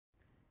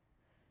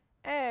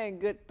And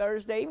good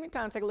Thursday evening.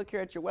 Time to take a look here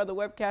at your weather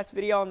webcast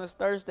video on this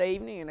Thursday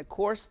evening. And of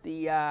course,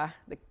 the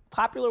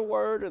popular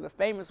word or the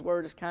famous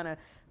word is kind of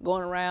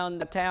going around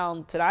the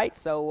town tonight.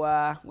 So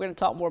we're going to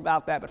talk more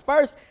about that. But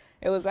first,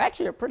 it was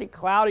actually a pretty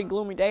cloudy,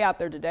 gloomy day out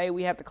there today.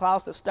 We have the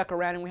clouds that stuck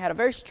around, and we had a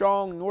very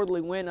strong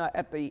northerly wind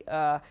at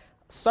the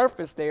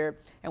surface there,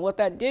 and what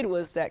that did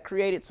was that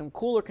created some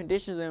cooler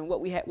conditions, and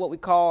what we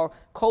call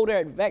cold air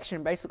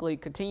advection basically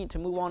continued to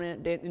move on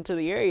into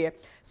the area,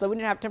 so we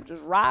didn't have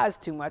temperatures rise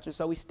too much, and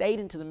so we stayed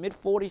into the mid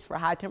 40s for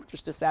high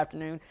temperatures this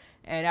afternoon,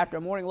 and after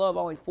a morning low of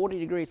only 40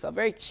 degrees, so a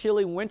very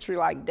chilly, wintry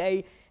like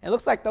day, and it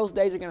looks like those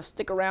days are going to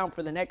stick around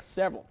for the next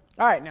several.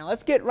 All right, now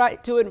let's get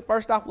right to it, and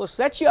first off, we'll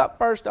set you up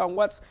first on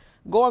what's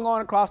going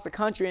on across the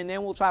country, and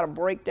then we'll try to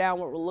break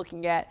down what we're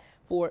looking at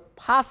for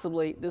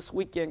possibly this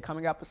weekend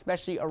coming up,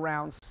 especially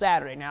around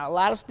Saturday. Now, a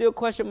lot of still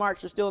question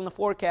marks are still in the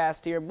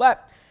forecast here,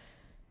 but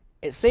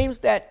it seems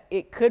that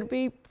it could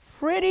be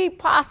pretty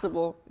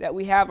possible that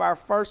we have our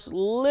first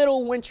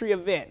little wintry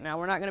event. Now,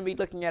 we're not going to be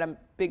looking at a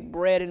big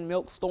bread and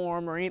milk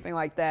storm or anything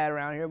like that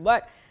around here,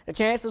 but the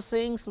chance of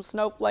seeing some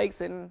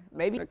snowflakes and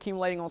maybe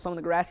accumulating on some of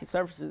the grassy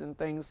surfaces and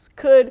things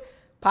could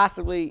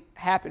possibly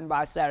happen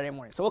by Saturday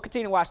morning. So we'll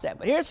continue to watch that.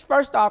 But here's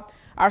first off,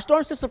 our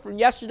storm system from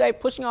yesterday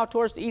pushing off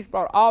towards the east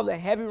brought all the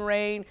heavy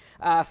rain,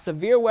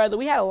 severe weather.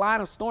 We had a line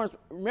of storms.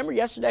 Remember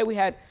yesterday we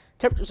had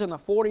temperatures in the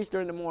 40s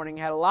during the morning,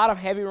 had a lot of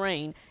heavy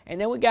rain,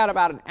 and then we got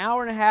about an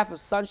hour and a half of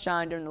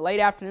sunshine during the late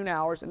afternoon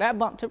hours, and that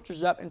bumped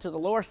temperatures up into the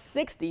lower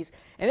 60s,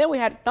 and then we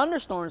had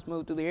thunderstorms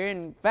move through the area.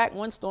 In fact,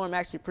 one storm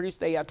actually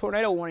produced a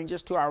tornado warning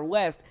just to our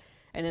west,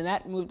 and then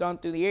that moved on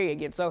through the area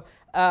again. So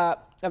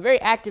a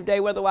very active day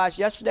weather-wise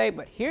yesterday,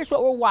 but here's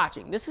what we're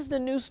watching. This is the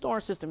new storm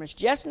system. It's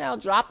just now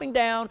dropping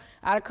down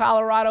out of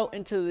Colorado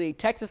into the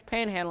Texas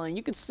Panhandle, and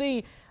you can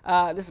see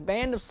this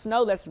band of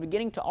snow that's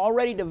beginning to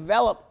already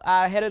develop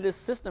ahead of this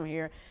system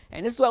here,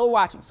 and this is what we're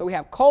watching. So we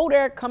have cold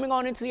air coming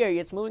on into the area.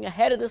 It's moving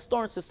ahead of this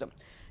storm system.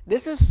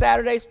 This is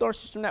Saturday's storm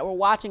system that we're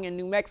watching in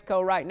New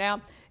Mexico right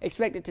now.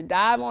 Expected to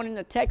dive on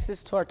into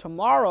Texas toward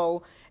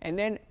tomorrow and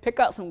then pick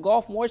up some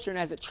Gulf moisture, and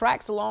as it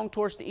tracks along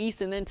towards the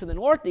east and then to the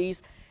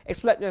northeast,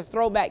 expect to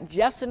throw back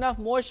just enough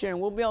moisture, and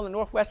we'll be on the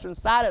northwestern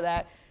side of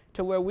that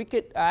to where we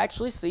could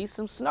actually see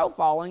some snow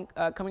falling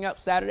coming up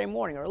Saturday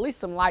morning, or at least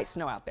some light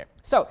snow out there.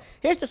 So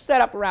here's the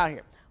setup around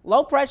here.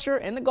 Low pressure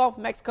in the Gulf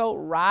of Mexico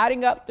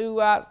riding up through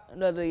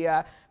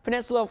the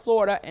peninsula of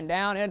Florida and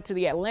down into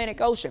the Atlantic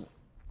Ocean.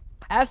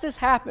 As this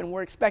happened,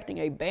 we're expecting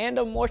a band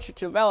of moisture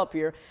to develop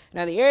here.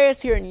 Now, the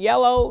areas here in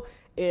yellow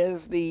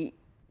is the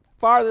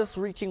farthest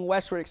reaching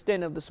westward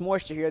extent of this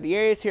moisture here. The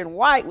areas here in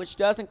white, which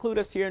does include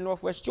us here in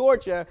northwest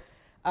Georgia,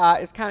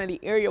 is kind of the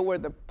area where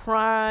the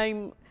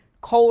prime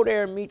cold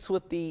air meets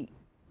with the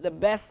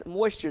best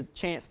moisture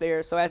chance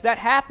there. So as that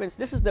happens,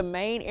 this is the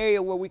main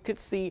area where we could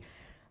see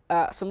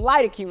some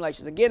light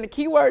accumulations. Again, the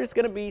key word is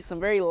going to be some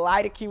very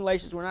light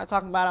accumulations. We're not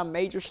talking about a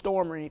major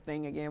storm or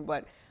anything again,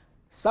 but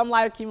some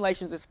light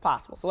accumulations is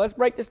possible. So let's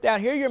break this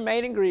down. Here are your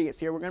main ingredients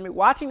here. We're going to be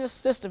watching this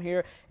system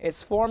here.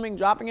 It's forming,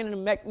 dropping into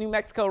New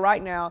Mexico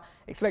right now.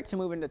 Expect to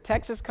move into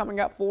Texas coming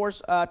up for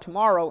us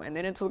tomorrow, and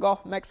then into the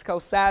Gulf of Mexico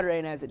Saturday.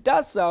 And as it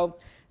does so,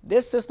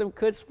 this system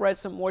could spread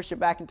some moisture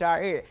back into our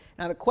area.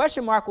 Now, the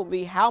question mark will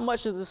be how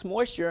much of this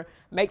moisture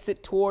makes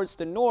it towards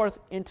the north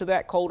into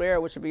that cold air,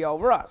 which will be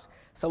over us.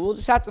 So we'll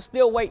just have to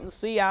still wait and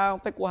see. I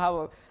don't think we'll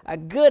have a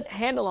good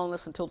handle on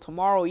this until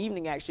tomorrow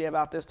evening, actually,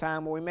 about this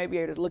time, where we may be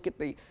able to look at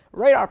the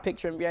radar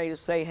picture and be able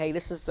to say, hey,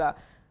 this is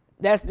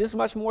that's this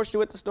much moisture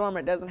with the storm.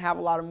 It doesn't have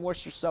a lot of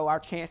moisture, so our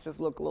chances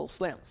look a little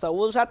slim. So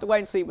we'll just have to wait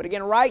and see. But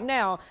again, right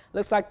now,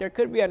 looks like there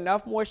could be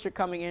enough moisture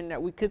coming in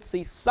that we could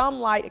see some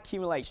light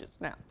accumulations.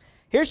 Now,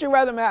 here's your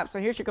weather maps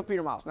and here's your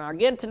computer models. Now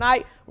again,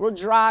 tonight we're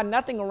dry,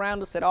 nothing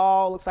around us at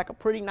all. Looks like a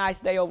pretty nice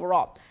day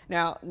overall.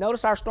 Now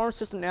notice our storm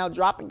system now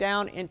dropping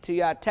down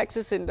into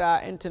Texas and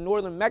into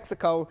northern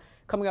Mexico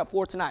coming up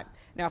for tonight.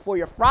 Now for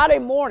your Friday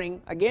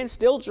morning, again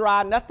still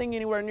dry, nothing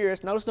anywhere near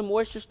us. Notice the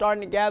moisture starting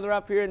to gather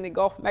up here in the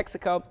Gulf of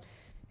Mexico,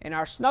 and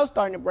our snow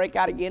starting to break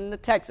out again into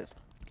Texas.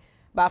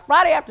 By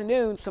Friday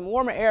afternoon, some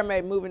warmer air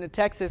may move into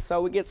Texas,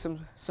 so we get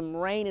some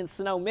rain and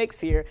snow mix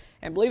here.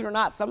 And believe it or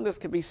not, some of this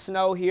could be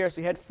snow here as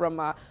we head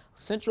from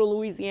central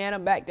Louisiana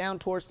back down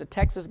towards the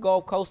Texas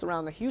Gulf Coast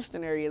around the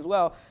Houston area as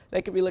well.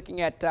 They could be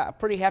looking at a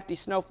pretty hefty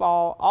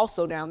snowfall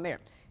also down there.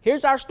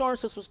 Here's our storm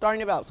system starting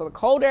to develop. So the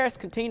cold air is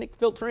continuing to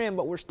filter in,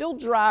 but we're still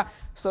dry,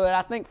 so that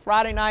I think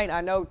Friday night,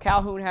 I know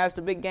Calhoun has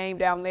the big game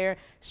down there.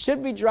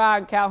 Should be dry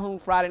in Calhoun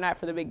Friday night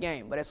for the big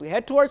game. But as we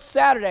head towards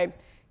Saturday,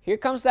 here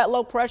comes that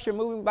low pressure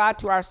moving by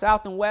to our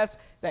south and west,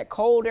 that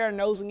cold air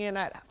nosing in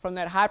from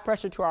that high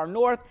pressure to our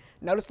north.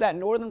 Notice that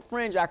northern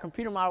fringe, our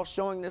computer model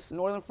showing this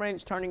northern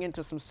fringe turning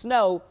into some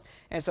snow,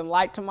 and some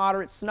light to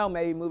moderate snow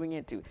maybe moving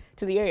into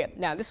the area.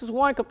 Now, this is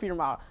one computer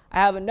model. I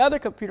have another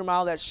computer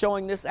model that's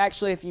showing this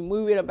actually if you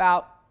move it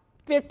about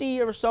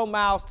 50 or so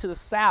miles to the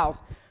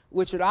south,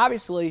 which would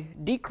obviously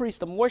decrease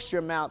the moisture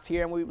amounts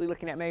here, and we'll be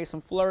looking at maybe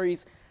some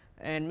flurries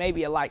and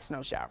maybe a light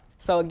snow shower.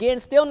 So again,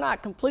 still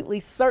not completely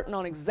certain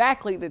on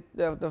exactly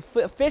the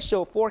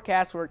official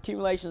forecast for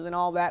accumulations and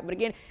all that. But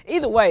again,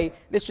 either way,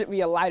 this should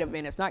be a light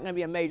event. It's not going to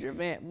be a major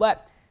event,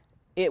 but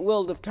it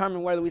will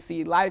determine whether we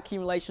see light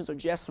accumulations or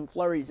just some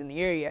flurries in the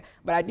area.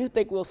 But I do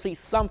think we'll see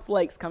some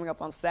flakes coming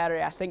up on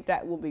Saturday. I think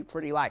that will be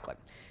pretty likely.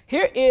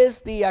 Here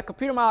is the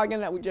computer model again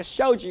that we just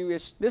showed you.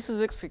 This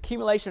is its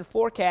accumulation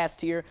forecast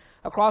here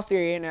across the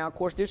area. Now, of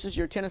course, this is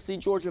your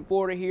Tennessee-Georgia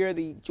border here,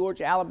 the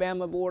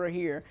Georgia-Alabama border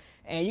here.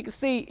 And you can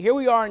see here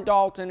we are in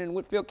Dalton and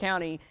Whitfield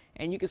County,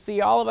 and you can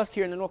see all of us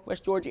here in the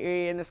northwest Georgia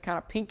area in this kind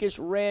of pinkish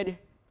red,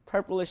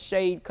 purplish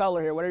shade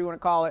color here, whatever you want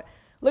to call it.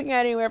 Looking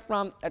at anywhere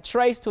from a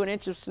trace to an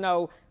inch of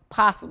snow,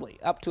 possibly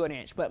up to an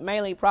inch, but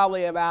mainly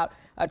probably about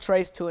a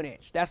trace to an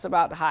inch. That's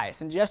about the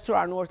highest. And just to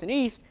our north and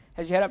east,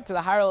 as you head up to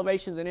the higher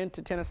elevations and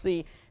into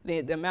Tennessee, the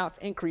amounts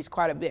increase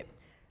quite a bit.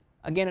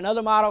 Again,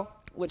 another model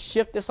would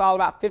shift this all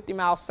about 50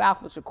 miles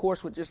south, which of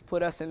course would just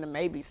put us into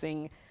maybe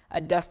seeing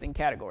a dusting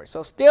category.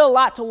 So still a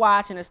lot to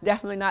watch, and it's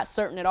definitely not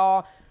certain at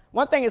all.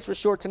 One thing is for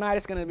sure, tonight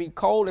it's going to be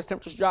cold as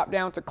temperatures drop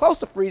down to close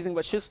to freezing,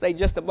 but should stay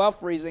just above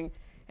freezing.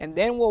 And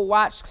then we'll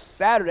watch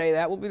Saturday.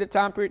 That will be the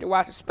time period to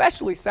watch,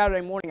 especially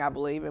Saturday morning, I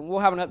believe. And we'll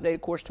have an update,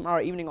 of course,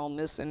 tomorrow evening on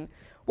this and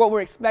what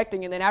we're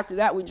expecting. And then after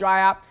that, we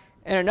dry out.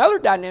 And another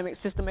dynamic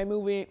system may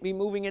be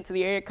moving into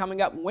the area coming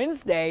up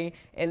Wednesday.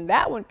 And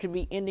that one could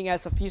be ending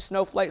as a few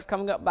snowflakes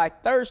coming up by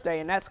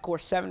Thursday. And that's, of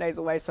course, 7 days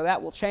away. So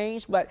that will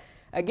change. But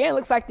again, it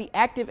looks like the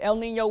active El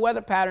Nino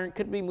weather pattern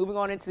could be moving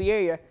on into the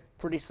area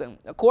pretty soon.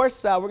 Of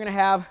course, we're going to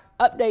have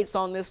updates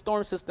on this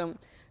storm system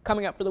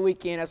coming up for the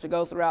weekend as we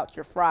go throughout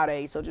your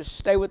Friday. So just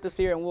stay with us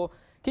here and we'll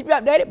keep you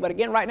updated. But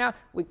again, right now,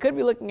 we could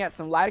be looking at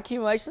some light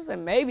accumulations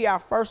and maybe our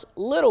first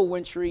little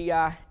wintry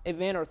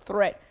event or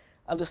threat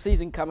of the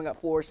season coming up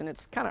for us. And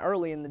it's kind of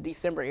early in the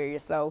December area.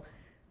 So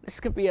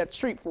this could be a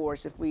treat for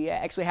us if we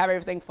actually have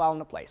everything fall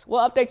into place.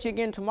 We'll update you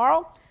again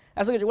tomorrow.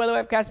 Let's look at your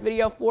weather webcast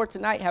video for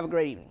tonight. Have a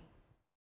great evening.